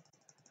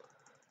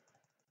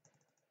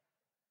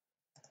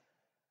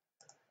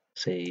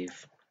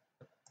 Save.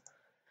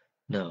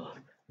 Now,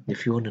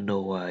 if you want to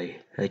know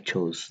why I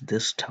chose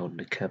this town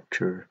to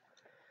capture,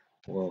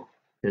 well,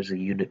 there's a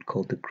unit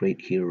called the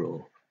Great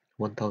Hero.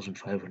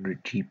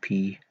 1500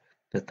 GP,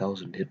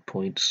 1000 hit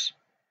points,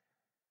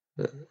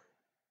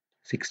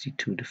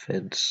 62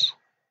 defense.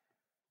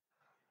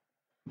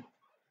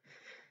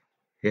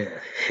 Yeah.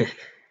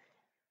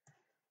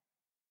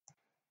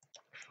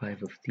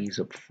 5 of these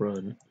up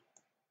front.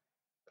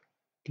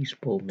 These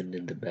bowmen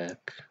in the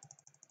back.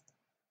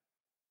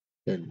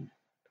 Then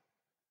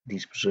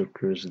these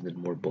berserkers and then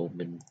more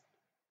bowmen.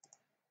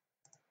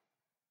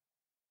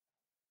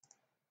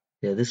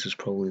 Yeah, this is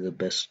probably the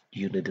best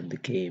unit in the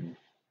game.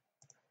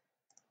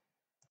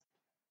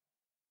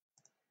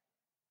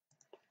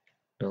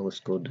 Now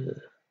let's go to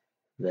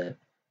that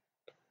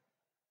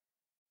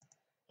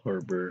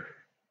harbor.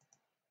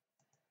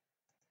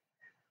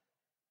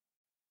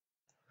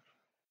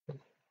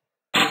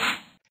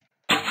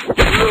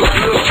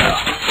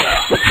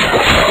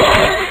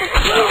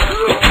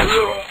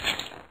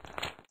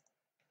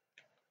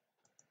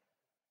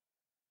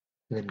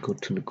 And then go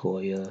to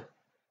Nagoya,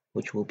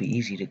 which will be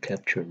easy to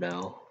capture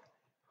now.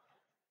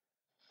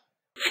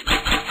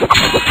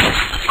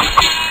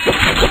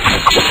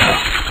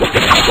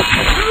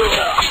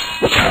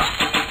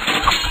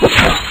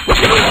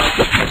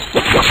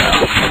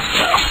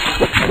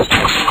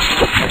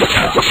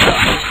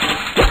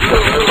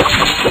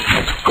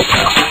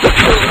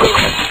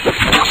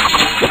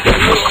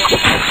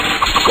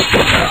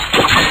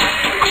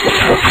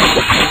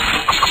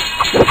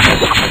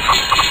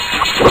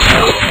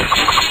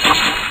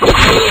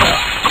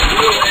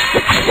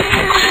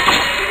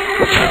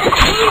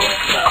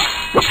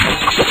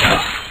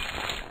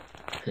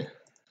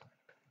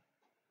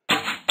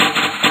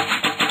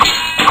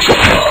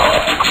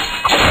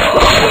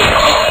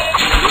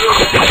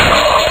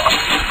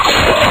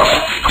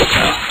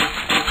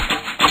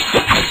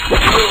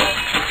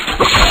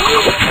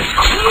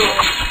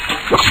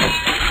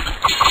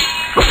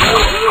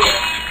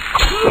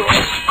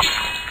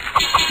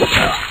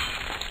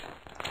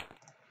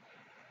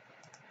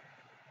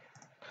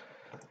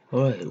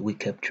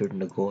 captured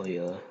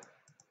Nagoya,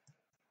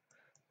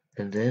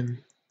 and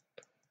then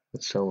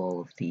let's sell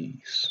all of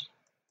these.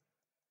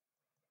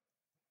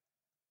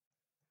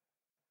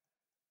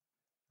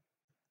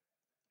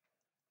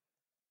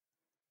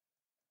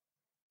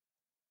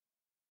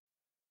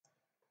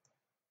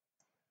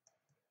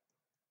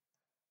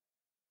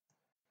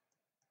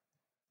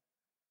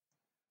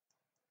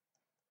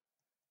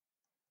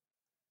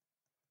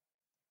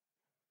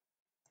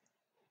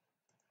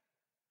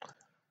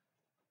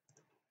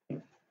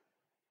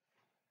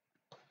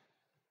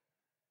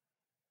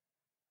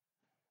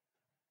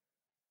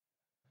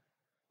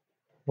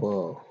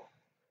 Wow,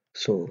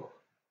 so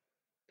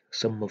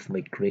some of my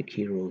great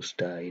heroes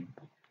died.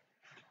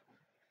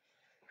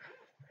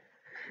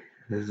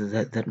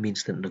 That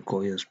means that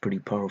Nagoya is pretty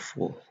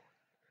powerful.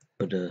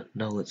 But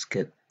now let's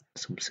get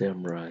some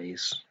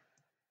samurais.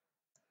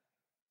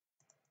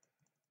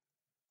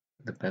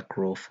 The back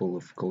row full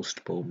of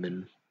ghost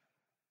bowmen,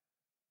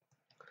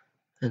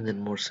 and then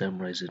more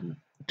samurais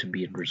to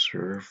be in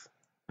reserve.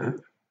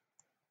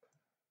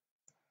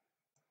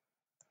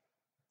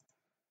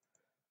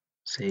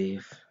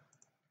 Save,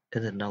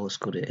 and then now let's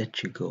go to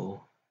Echigo.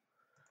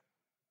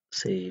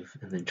 Save,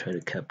 and then try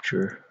to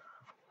capture.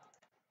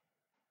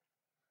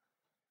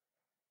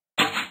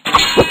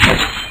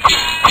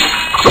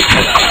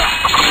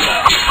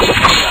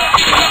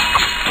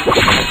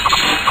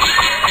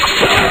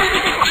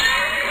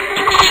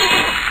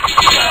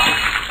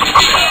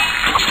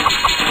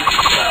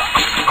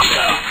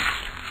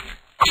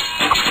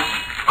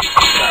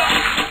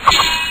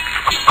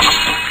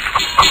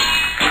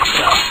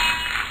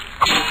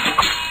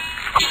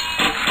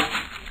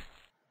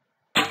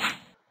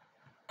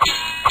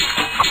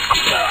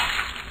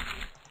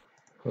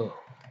 Oh,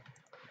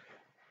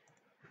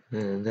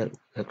 and that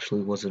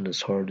actually wasn't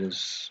as hard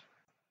as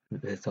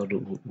I thought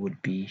it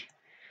would be.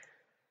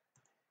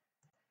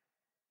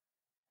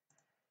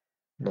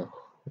 No,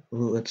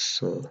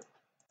 let's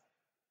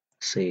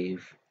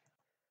save.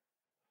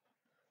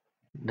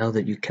 Now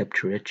that you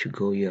capture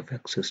Echigo, you have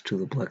access to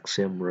the Black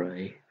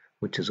Samurai,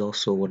 which is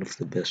also one of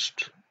the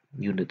best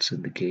units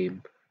in the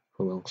game,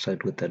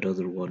 alongside with that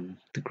other one,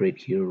 the Great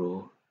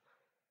Hero.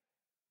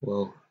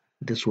 Well,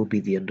 this will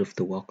be the end of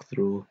the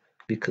walkthrough,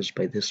 because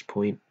by this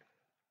point,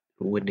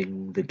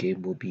 winning the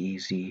game will be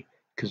easy,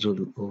 because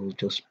it'll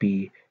just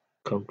be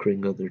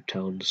conquering other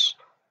towns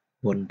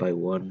one by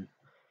one,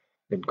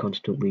 and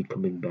constantly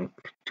coming back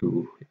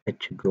to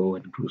Echigo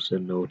and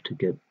Gruseno to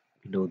get,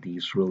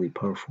 these really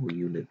powerful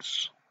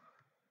units.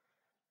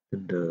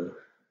 And